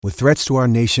With threats to our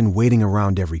nation waiting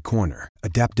around every corner,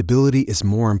 adaptability is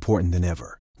more important than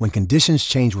ever. When conditions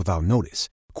change without notice,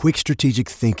 quick strategic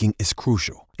thinking is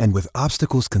crucial. And with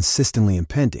obstacles consistently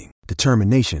impending,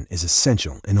 determination is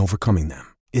essential in overcoming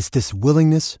them. It's this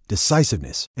willingness,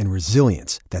 decisiveness, and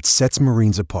resilience that sets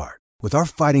Marines apart. With our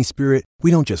fighting spirit, we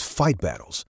don't just fight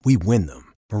battles, we win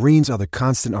them. Marines are the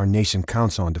constant our nation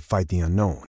counts on to fight the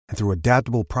unknown. And through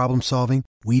adaptable problem solving,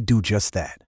 we do just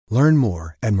that. Learn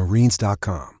more at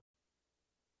marines.com.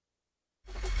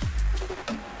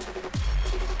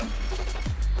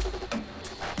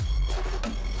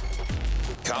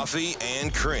 Coffee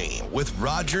and Cream with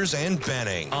Rogers and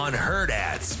Benning on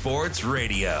Hurrdat Sports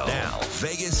Radio. Now,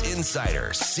 Vegas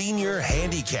insider, senior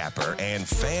handicapper, and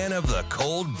fan of the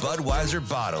cold Budweiser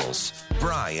bottles,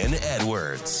 Brian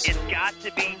Edwards. It's got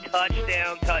to be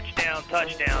touchdown, touchdown,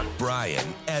 touchdown.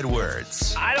 Brian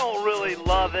Edwards. I don't really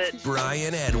love it.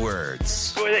 Brian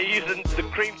Edwards. Were they using the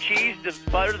cream cheese to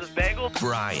butter the bagel?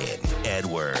 Brian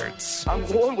Edwards. I'm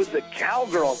going with the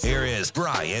cowgirl. Here is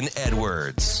Brian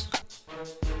Edwards.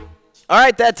 All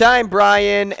right, that time,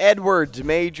 Brian Edwards,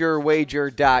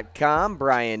 MajorWager.com,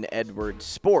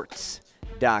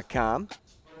 BrianEdwardsSports.com,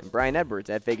 and Brian Edwards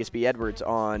at Vegas B. Edwards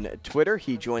on Twitter.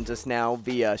 He joins us now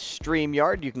via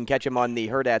StreamYard. You can catch him on the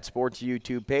Hurrdat Sports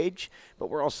YouTube page, but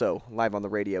we're also live on the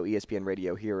radio, ESPN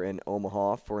Radio here in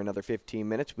Omaha for another 15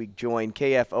 minutes. We join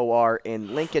KFOR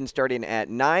in Lincoln starting at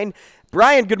 9.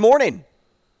 Brian, good morning.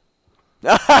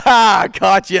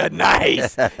 Caught you.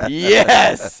 Nice.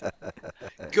 Yes.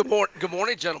 Good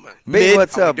morning, gentlemen. Big,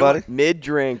 what's up, buddy?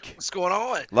 Mid-drink. What's going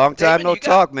on? Long time no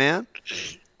talk, man.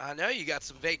 I know you got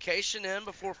some vacation in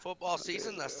before football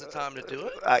season. That's the time to do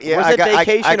it. Yeah, was it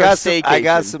vacation or staycation? I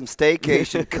got some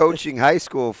staycation coaching high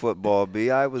school football,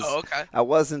 B. I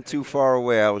wasn't too far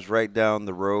away. I was right down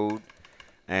the road.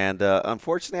 And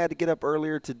unfortunately, I had to get up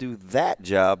earlier to do that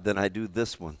job than I do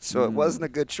this one. So it wasn't a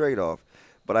good trade-off.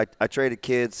 But I traded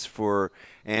kids for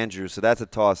Andrew, so that's a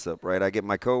toss-up, right? I get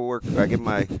my coworker, I get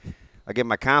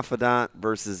my confidant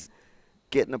versus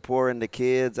getting to pour into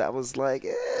kids. I was like,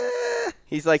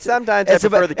 He's like, sometimes I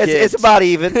prefer the kids. It's about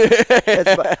even.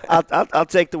 I'll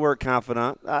take the word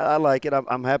confidant. I like it.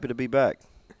 I'm happy to be back.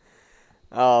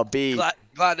 Oh, B.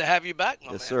 Glad to have you back,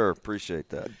 my man. Sir. Appreciate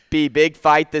that. B, big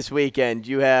fight this weekend.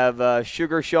 You have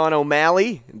Sugar Sean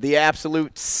O'Malley, the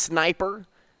absolute sniper.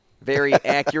 Very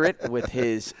accurate with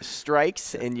his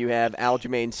strikes. And you have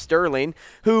Aljamain Sterling,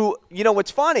 who, you know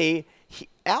what's funny,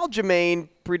 Aljamain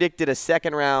predicted a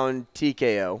second-round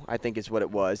TKO, I think is what it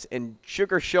was. And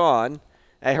Sugar Sean,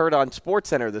 I heard on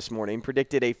SportsCenter this morning,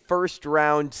 predicted a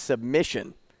first-round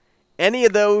submission. Any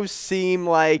of those seem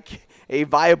like a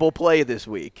viable play this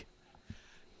week?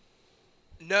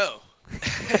 No.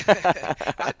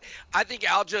 I think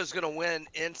Aljo's going to win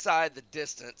inside the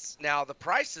distance. Now, the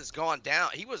price has gone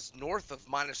down. He was north of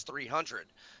minus 300.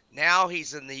 Now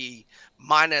he's in the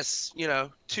minus,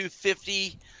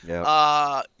 250,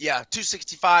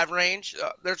 265 range.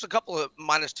 There's a couple of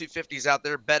minus 250s out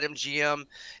there, BetMGM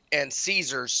and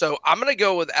Caesars. So I'm going to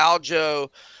go with Aljo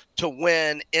to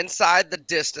win inside the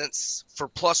distance for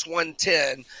plus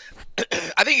 110.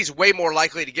 I think he's way more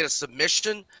likely to get a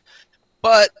submission,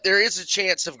 but there is a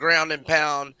chance of ground and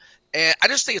pound. And I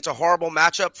just think it's a horrible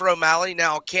matchup for O'Malley.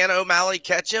 Now, can O'Malley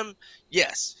catch him?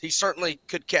 Yes, he certainly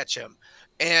could catch him.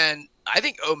 And I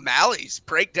think O'Malley's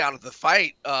breakdown of the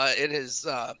fight in his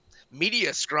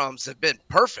media scrums have been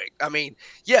perfect. I mean,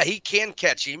 yeah, he can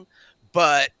catch him,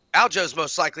 but Aljo's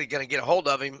most likely going to get a hold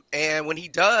of him. And when he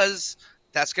does,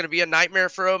 that's going to be a nightmare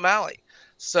for O'Malley.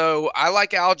 So I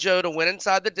like Aljo to win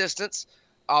inside the distance.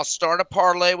 I'll start a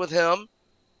parlay with him,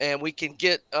 and we can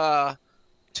get to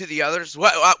the others.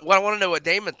 I want to know what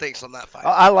Damon thinks on that fight.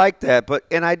 I like that,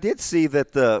 and I did see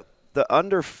that the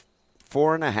under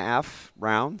 4.5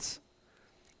 rounds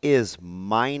is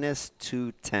minus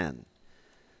 210.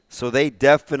 So they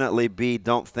definitely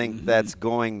don't think that's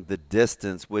going the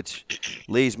distance, which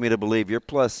leads me to believe your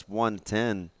plus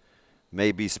 110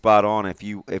 may be spot on if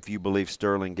you believe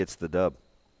Sterling gets the dub.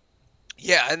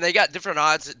 Yeah, and they got different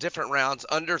odds at different rounds.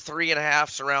 Under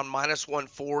 3.5's around minus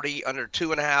 140. Under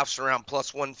 2.5's around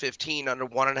plus 115. Under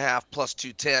 1.5 plus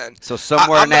 210. So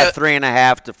somewhere in that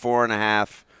 3.5 to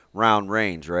 4.5 round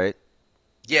range, right?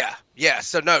 Yeah.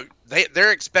 So no,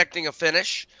 they're expecting a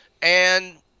finish,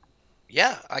 and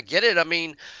yeah, I get it. I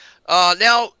mean,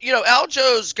 now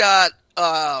Aljo's got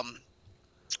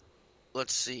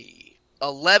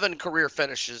 11 career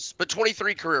finishes, but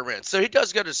 23 career wins. So he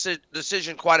does go to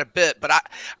decision quite a bit, but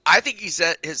I think he's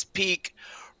at his peak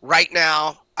right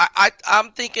now.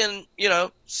 I'm thinking,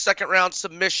 second round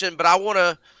submission, but I want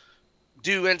to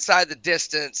do inside the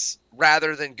distance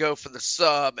rather than go for the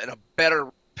sub and a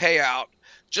better payout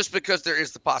just because there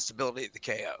is the possibility of the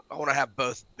KO. I want to have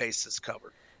both bases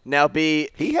covered. Now, he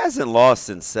hasn't lost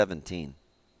since 17.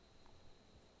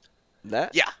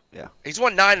 Yeah. He's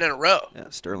won 9 in a row. Yeah,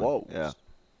 Sterling. Whoa. Yeah.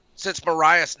 Since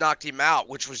Marias knocked him out,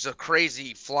 which was a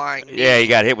crazy flying knee. Yeah, he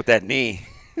got hit with that knee.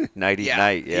 Nighty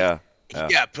night, yeah.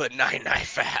 He got put 9-9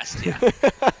 fast, yeah.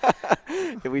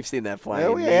 We've seen that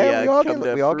flying. We all get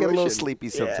a little sleepy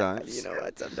sometimes. You know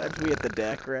what? Sometimes we hit the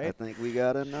deck, right? I think we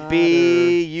got a nod.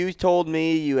 B, you told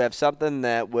me you have something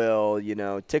that will,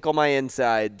 tickle my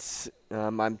insides.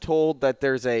 I'm told that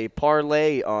there's a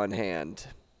parlay on hand.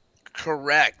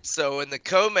 Correct. So in the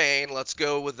co-main, let's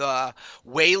go with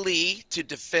Wei Lee to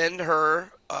defend her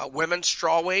women's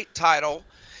strawweight title.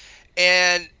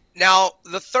 And now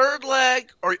the third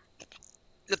leg,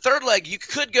 you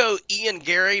could go Ian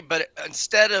Gary, but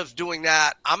instead of doing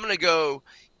that, I'm going to go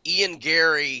Ian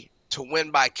Gary to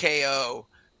win by KO.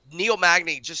 Neil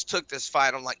Magny just took this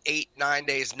fight on like 8-9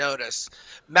 days notice.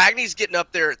 Magny's getting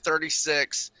up there at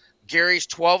 36. Gary's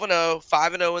 12-0,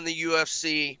 5-0 in the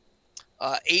UFC.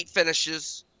 8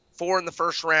 finishes, 4 in the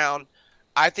first round.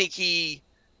 I think he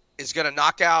is going to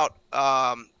knock out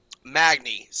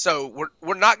Magny. So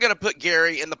we're not going to put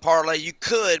Gary in the parlay. You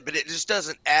could, but it just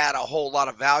doesn't add a whole lot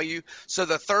of value. So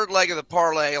the third leg of the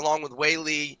parlay, along with Wei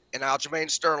Lee and Aljamain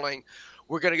Sterling,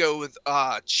 we're going to go with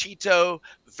Chito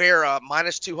Vera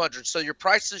minus 200. So your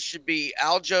prices should be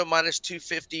Aljo minus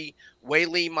 250, Wei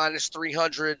Lee minus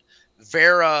 300,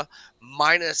 Vera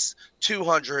minus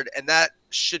 200, and that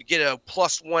should get a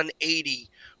plus 180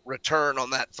 return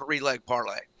on that 3-leg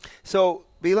parlay. So,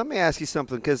 B, let me ask you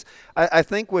something, because I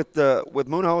think with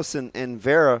Munoz and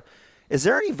Vera, is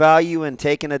there any value in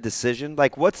taking a decision?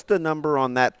 Like, what's the number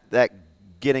on that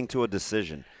getting to a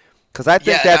decision? Because I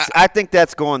think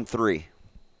that's going 3.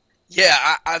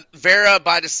 Yeah, Vera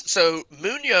so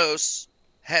Munoz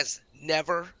has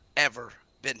never ever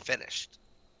been finished.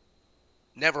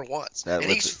 Never once. And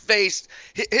he's faced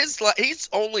he's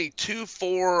only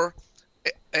 2-4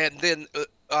 and then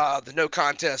the no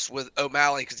contest with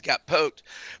O'Malley because he got poked.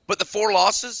 But the 4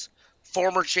 losses,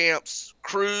 former champs,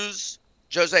 Cruz,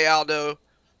 Jose Aldo,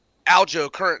 Aljo,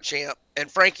 current champ,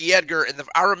 and Frankie Edgar. And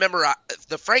I remember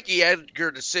the Frankie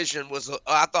Edgar decision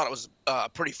I thought it was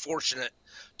pretty fortunate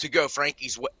to go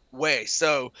Frankie's way.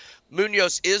 So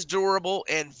Munoz is durable,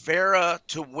 and Vera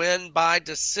to win by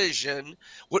decision.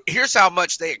 Here's how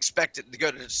much they expect it to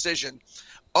go to decision.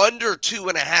 Under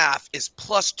 2.5 is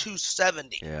plus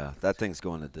 270. Yeah, that thing's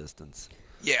going the distance.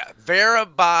 Yeah, Vera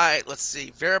by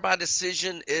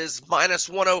decision is minus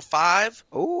 105.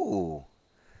 Ooh,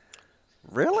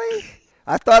 really?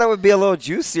 I thought it would be a little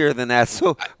juicier than that.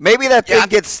 So maybe that thing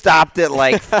gets stopped at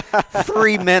like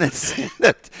 3 minutes,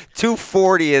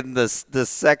 2:40 in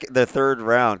the third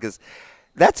round, because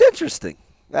that's interesting.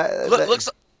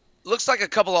 Looks like a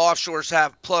couple of offshores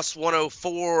have plus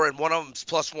 104 and one of them's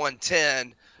plus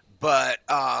 110. But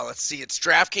let's see, it's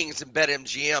DraftKings and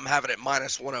BetMGM have it at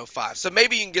minus 105. So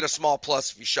maybe you can get a small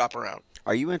plus if you shop around.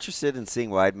 Are you interested in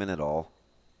seeing Weidman at all?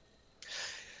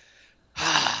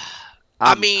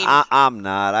 I'm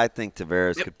not. I think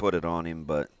Tavares could put it on him,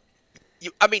 but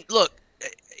look,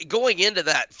 going into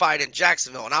that fight in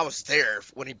Jacksonville, and I was there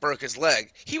when he broke his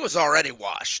leg, he was already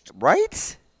washed.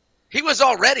 Right? He was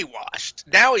already washed.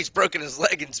 Now he's broken his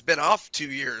leg and's been off 2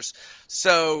 years.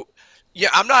 So, yeah,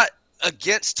 I'm not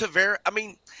against Tavares.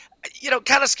 Kind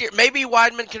of scared. Maybe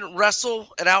Weidman can wrestle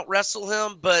and out-wrestle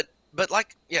him, but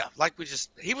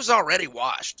he was already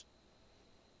washed.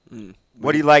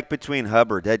 What do you like between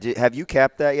Hubbard? Have you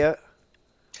capped that yet?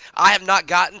 I have not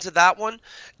gotten to that one.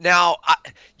 Now,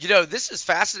 this is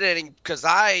fascinating because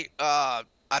I've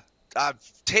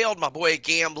tailed my boy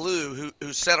Gamblu,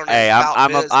 who said on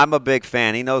his I'm a big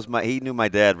fan. He knew my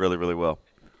dad really, really well.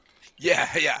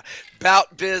 Yeah.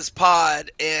 Bout Biz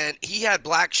Pod, and he had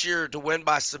Blackshear to win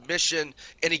by submission,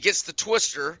 and he gets the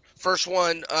twister. First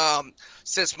one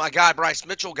since my guy Bryce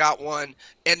Mitchell got one,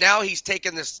 and now he's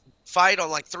taking this fight on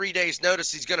like 3 days'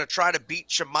 notice. He's going to try to beat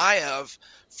Chimaev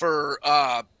for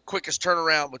quickest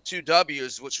turnaround with 2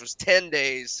 W's, which was 10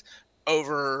 days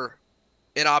over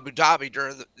in Abu Dhabi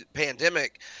during the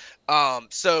pandemic.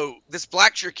 So this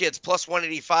Blackshear kid's plus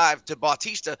 185 to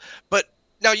Bautista. But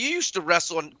now you used to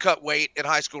wrestle and cut weight in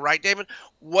high school, right, Damon?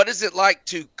 What is it like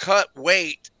to cut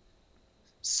weight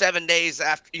 7 days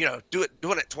after,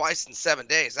 doing it twice in 7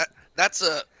 days? That's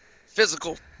a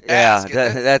physical task.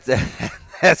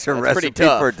 That's a recipe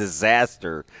for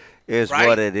disaster is right?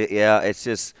 What it is. Yeah, it's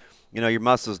just, your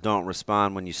muscles don't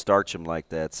respond when you starch them like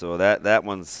that. So that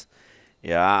one's,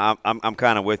 I'm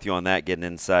kind of with you on that, getting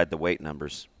inside the weight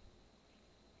numbers.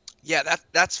 Yeah,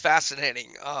 that's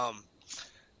fascinating.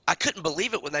 I couldn't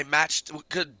believe it when they matched.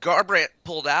 Garbrandt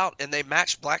pulled out and they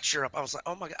matched Blackshear up. I was like,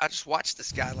 oh my God, I just watched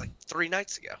this guy like 3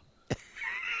 nights ago.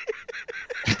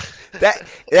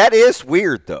 That is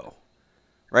weird though,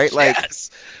 right? Like,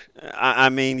 yes. I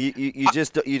mean, you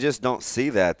just don't see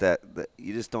that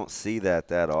you just don't see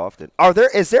that often.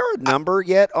 Is there a number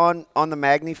yet on the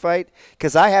Magny fight?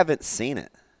 Because I haven't seen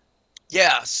it.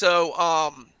 Yeah.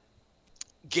 So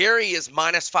Gary is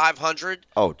 -500.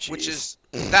 Oh, geez. Which is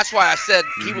that's why I said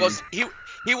he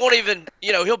won't even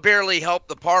he'll barely help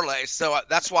the parlay. So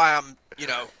that's why I'm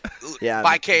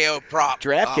by KO prop.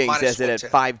 DraftKings has it at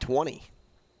 520.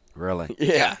 Really?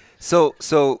 Yeah. So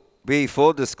be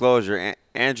full disclosure,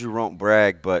 Andrew won't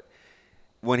brag, but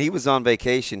when he was on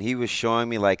vacation, he was showing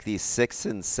me like these 6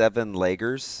 and 7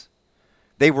 leggers.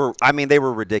 They were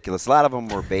ridiculous. A lot of them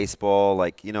were baseball,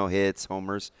 like hits,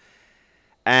 homers.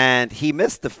 And he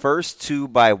missed the first 2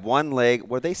 by 1 leg.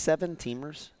 Were they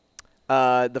 7-teamers?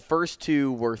 The first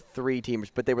 2 were 3-teamers,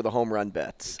 but they were the home run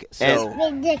bets. So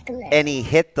ridiculous. And he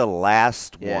hit the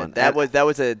last one. That was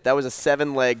a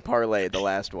 7-leg parlay. The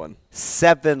last one.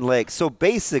 7 legs. So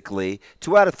basically,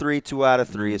 2 out of 3, 2 out of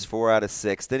 3 is 4 out of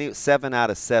 6. Then he 7 out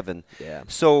of 7. Yeah.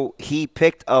 So he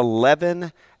picked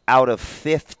 11 out of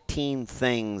 15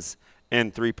 things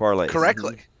in 3 parlays.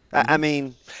 Correctly. I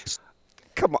mean,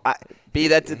 come on.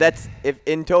 That's if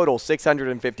in total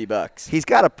 $650.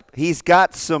 He's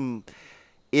got some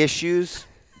issues,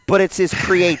 but it's his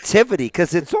creativity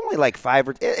because it's only like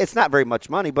it's not very much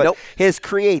money, but his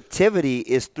creativity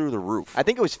is through the roof. I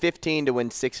think it was 15 to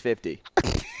win 650.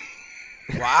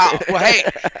 Wow. Well, hey,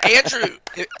 Andrew,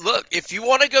 look, if you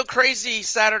want to go crazy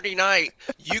Saturday night,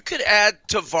 you could add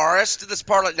Tavares to this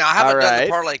parlay. Now, I haven't done the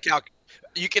parlay calc.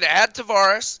 You can add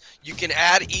Tavares. You can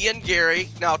add Ian Gary.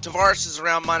 Now, Tavares is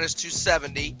around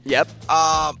 -270. Yep.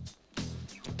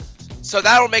 So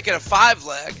that'll make it a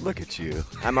 5-leg. Look at you.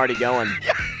 I'm already going.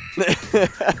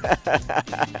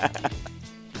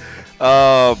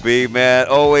 Oh, B, man.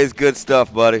 Always good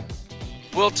stuff, buddy.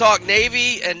 We'll talk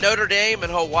Navy and Notre Dame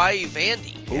and Hawaii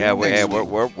Vandy. Yeah,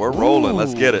 we're rolling.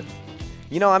 Let's get it.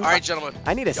 All right, gentlemen.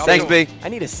 I need a Thanks, B. I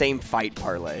need a same fight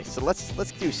parlay. So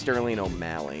let's do Sterling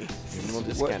O'Malley. And we'll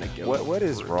just kind of go. What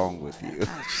is wrong with you?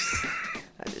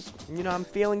 I just I'm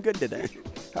feeling good today.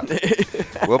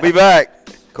 We'll be back.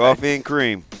 Coffee and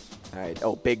cream. All right.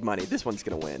 Oh, big money. This one's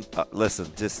gonna win. Listen,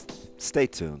 just stay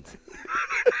tuned.